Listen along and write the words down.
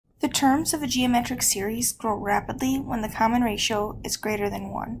The terms of a geometric series grow rapidly when the common ratio is greater than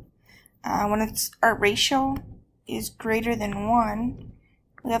 1. When our ratio is greater than 1,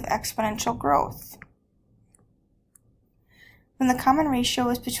 we have exponential growth. When the common ratio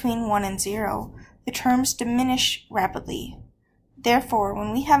is between 1 and 0, the terms diminish rapidly. Therefore,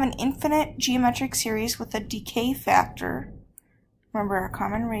 when we have an infinite geometric series with a decay factor, remember our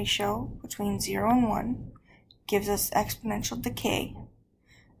common ratio between 0 and 1 gives us exponential decay.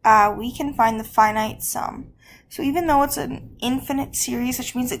 We can find the finite sum. So even though it's an infinite series,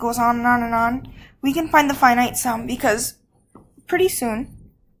 which means it goes on and on and on, we can find the finite sum because pretty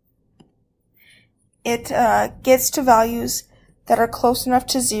soon it gets to values that are close enough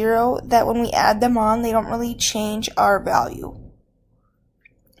to 0 that when we add them on, they don't really change our value.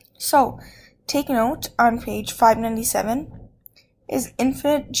 So take note on page 597 is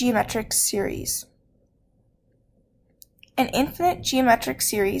infinite geometric series. An infinite geometric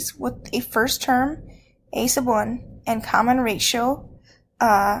series with a first term, a sub 1, and common ratio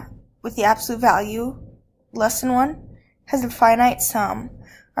with the absolute value less than 1 has a finite sum.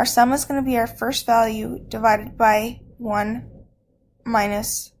 Our sum is going to be our first value divided by 1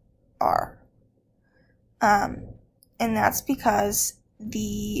 minus r. And that's because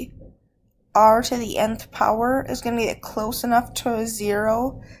the r to the nth power is going to get close enough to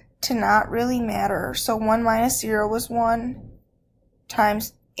 0 to not really matter. So 1 minus 0 is 1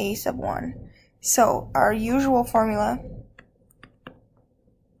 times a sub 1. So our usual formula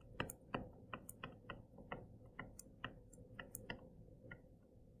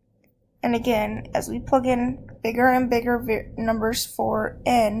and again, as we plug in bigger and bigger numbers for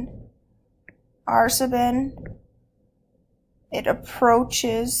n, r sub n, it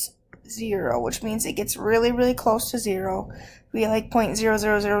approaches 0, which means it gets really, really close to 0. We get like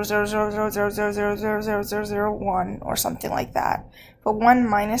 0.000000000000001 or something like that. But 1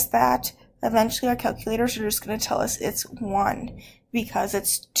 minus that, eventually our calculators are just going to tell us it's 1 because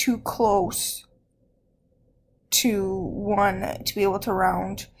it's too close to 1 to be able to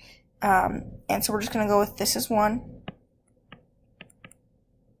round. And so we're just going to go with this is 1.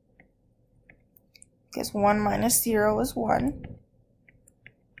 Because 1 minus 0 is 1.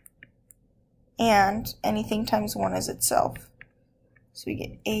 And anything times 1 is itself. So we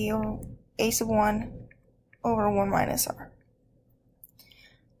get a sub 1 over 1 minus r.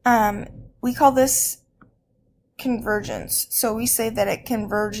 We call this convergence. So we say that it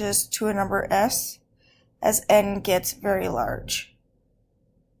converges to a number s as n gets very large.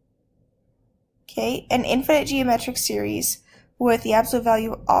 Okay, an infinite geometric series with the absolute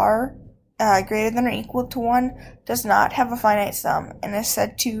value r greater than or equal to 1 does not have a finite sum and is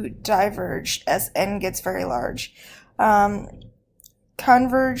said to diverge as n gets very large.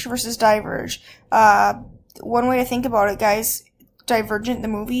 Converge versus diverge. One way to think about it, guys, Divergent, the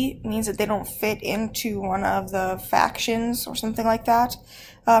movie, means that they don't fit into one of the factions or something like that.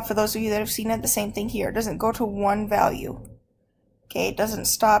 For those of you that have seen it, the same thing here. It doesn't go to one value. Okay, it doesn't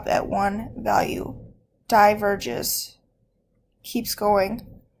stop at one value. Diverges. Keeps going.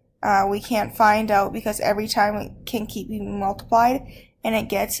 We can't find out because every time it can keep being multiplied and it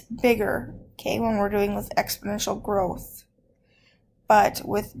gets bigger, okay, when we're doing with exponential growth. But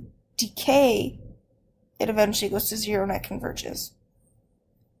with decay, it eventually goes to 0 and it converges.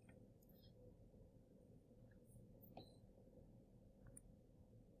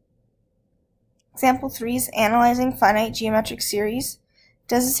 Example 3 is analyzing finite geometric series.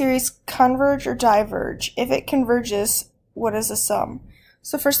 Does the series converge or diverge? If it converges, what is the sum?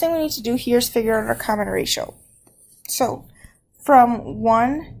 So first thing we need to do here is figure out our common ratio. So from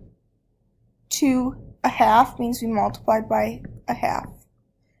 1 to a half means we multiplied by a half.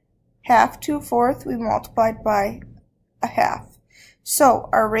 Half to a fourth, we multiplied by a half. So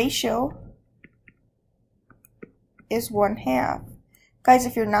our ratio is 1/2. Guys,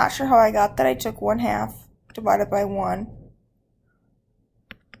 if you're not sure how I got that, I took 1/2 divided by 1.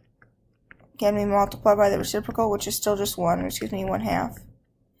 Again, we multiply by the reciprocal, which is still just 1, which gives me 1/2.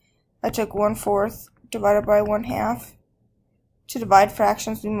 I took 1/4 divided by 1/2. To divide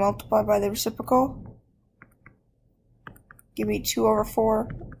fractions, we multiply by the reciprocal. Give me 2/4,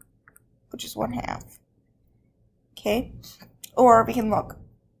 which is 1/2. Okay? Or we can look.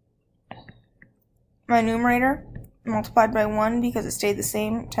 My numerator multiplied by 1 because it stayed the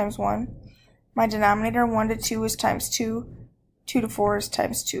same times 1. My denominator 1 to 2 is times 2. 2 to 4 is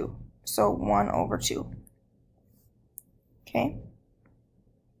times 2. So 1/2. Okay?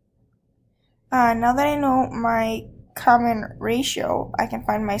 Now that I know my common ratio, I can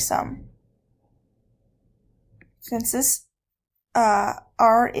find my sum. Since this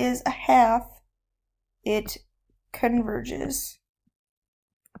r is a half, it converges.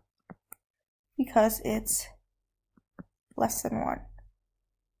 because it's less than 1.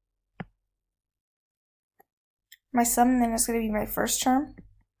 My sum then is going to be my first term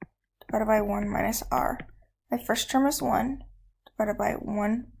divided by 1 minus r. My first term is 1 divided by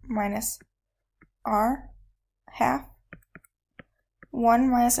 1 minus r half. 1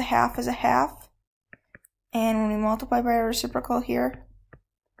 minus a half is a half. And when we multiply by our reciprocal here,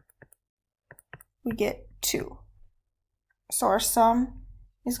 we get 2. So our sum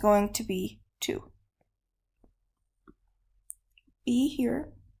is going to be 2. B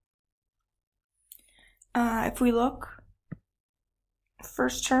here, if we look,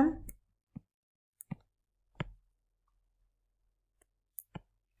 first term,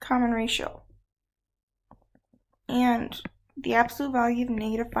 common ratio, and the absolute value of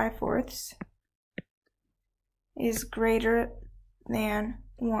negative 5/4 is greater than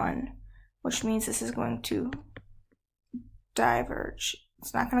 1, which means this is going to diverge.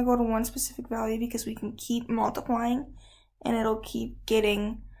 It's not going to go to one specific value because we can keep multiplying and it'll keep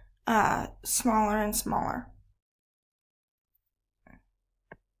getting smaller and smaller.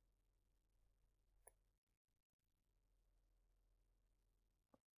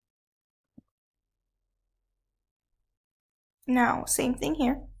 Now, same thing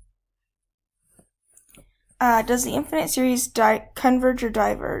here. Does the infinite series converge or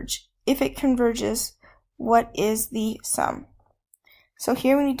diverge? If it converges, what is the sum? So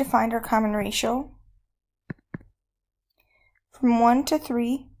here we need to find our common ratio. From 1 to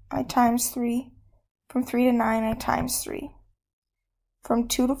 3, I times 3. From 3 to 9, I times 3. From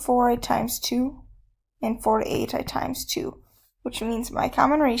 2 to 4, I times 2. And 4 to 8, I times 2. Which means my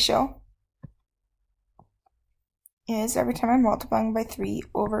common ratio is every time I'm multiplying by 3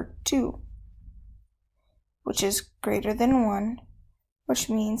 over 2. Which is greater than 1, which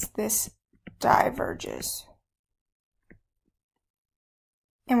means this diverges.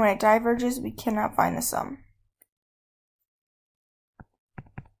 And when it diverges, we cannot find the sum.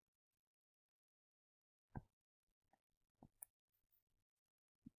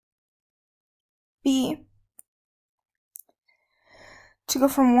 B, to go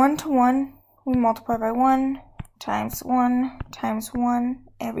from 1 to 1, we multiply by 1 times 1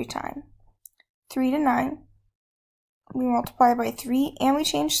 every time. 3 to 9, we multiply by 3, and we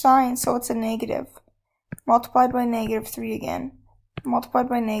change sign, so it's a negative. Multiplied by negative 3 again. Multiplied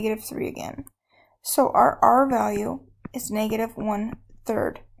by negative 3 again. So our R value is negative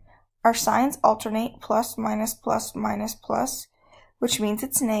 1/3. Our signs alternate, plus, minus, which means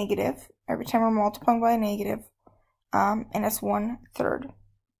it's negative every time we're multiplying by a negative, and it's 1/3.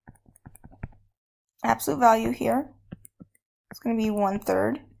 Absolute value here is going to be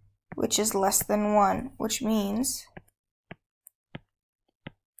 1/3, which is less than 1, which means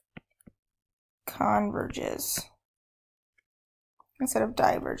converges instead of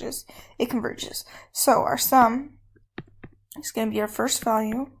diverges. It converges. So our sum is going to be our first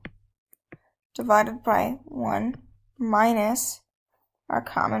value divided by 1 minus our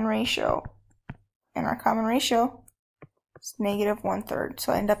common ratio. And our common ratio is negative 1/3.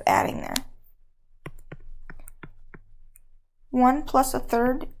 So I end up adding there. 1 plus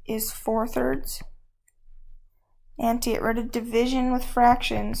 1/3 is 4/3. And to get rid of division with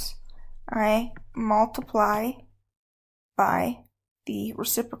fractions, I multiply by the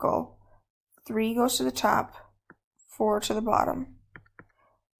reciprocal. 3 goes to the top, 4 to the bottom.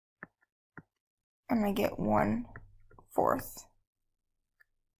 And I get 1/4.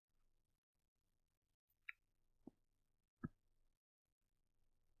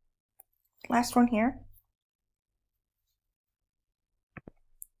 Last one here.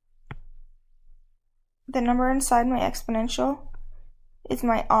 The number inside my exponential is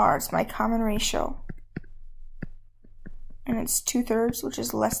my R, it's my common ratio. And it's 2/3, which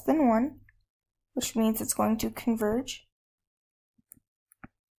is less than 1, which means it's going to converge.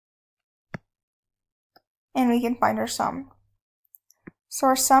 And we can find our sum. So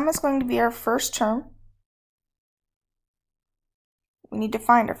our sum is going to be our first term. We need to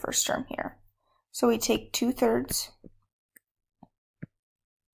find our first term here. So we take 2/3,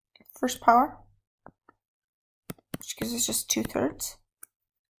 first power, which gives us just 2/3.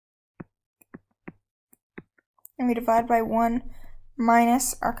 And we divide by 1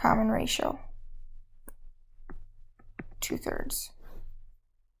 minus our common ratio, 2/3.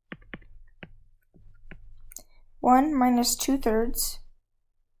 1 minus 2/3,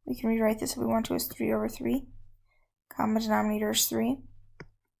 we can rewrite this if we want to as 3 over 3. Common denominator is 3.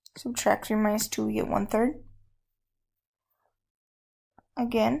 Subtract 3 minus 2, we get 1/3.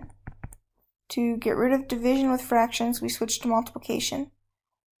 Again, to get rid of division with fractions, we switch to multiplication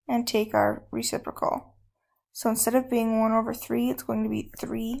and take our reciprocal. So instead of being 1 over 3, it's going to be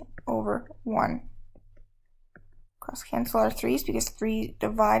 3 over 1. Cross cancel our 3's because 3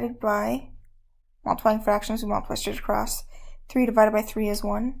 divided by, multiplying fractions, we multiply straight across. 3 divided by 3 is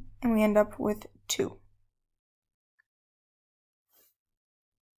 1, and we end up with 2.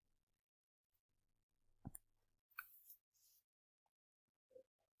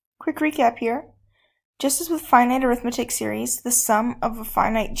 Quick recap here. Just as with finite arithmetic series, the sum of a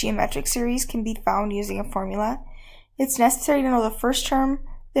finite geometric series can be found using a formula. It's necessary to know the first term,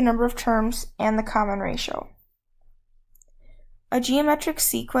 the number of terms, and the common ratio. A geometric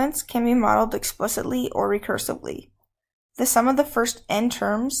sequence can be modeled explicitly or recursively. The sum of the first n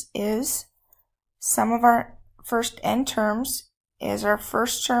terms is our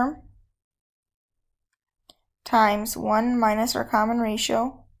first term times 1 minus our common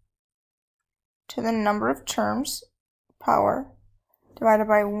ratio to the number of terms, power, divided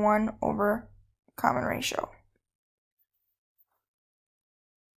by 1 over common ratio.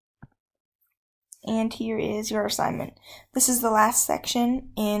 And here is your assignment. This is the last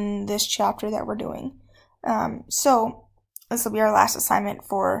section in this chapter that we're doing. So this will be our last assignment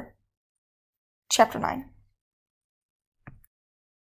for chapter 9.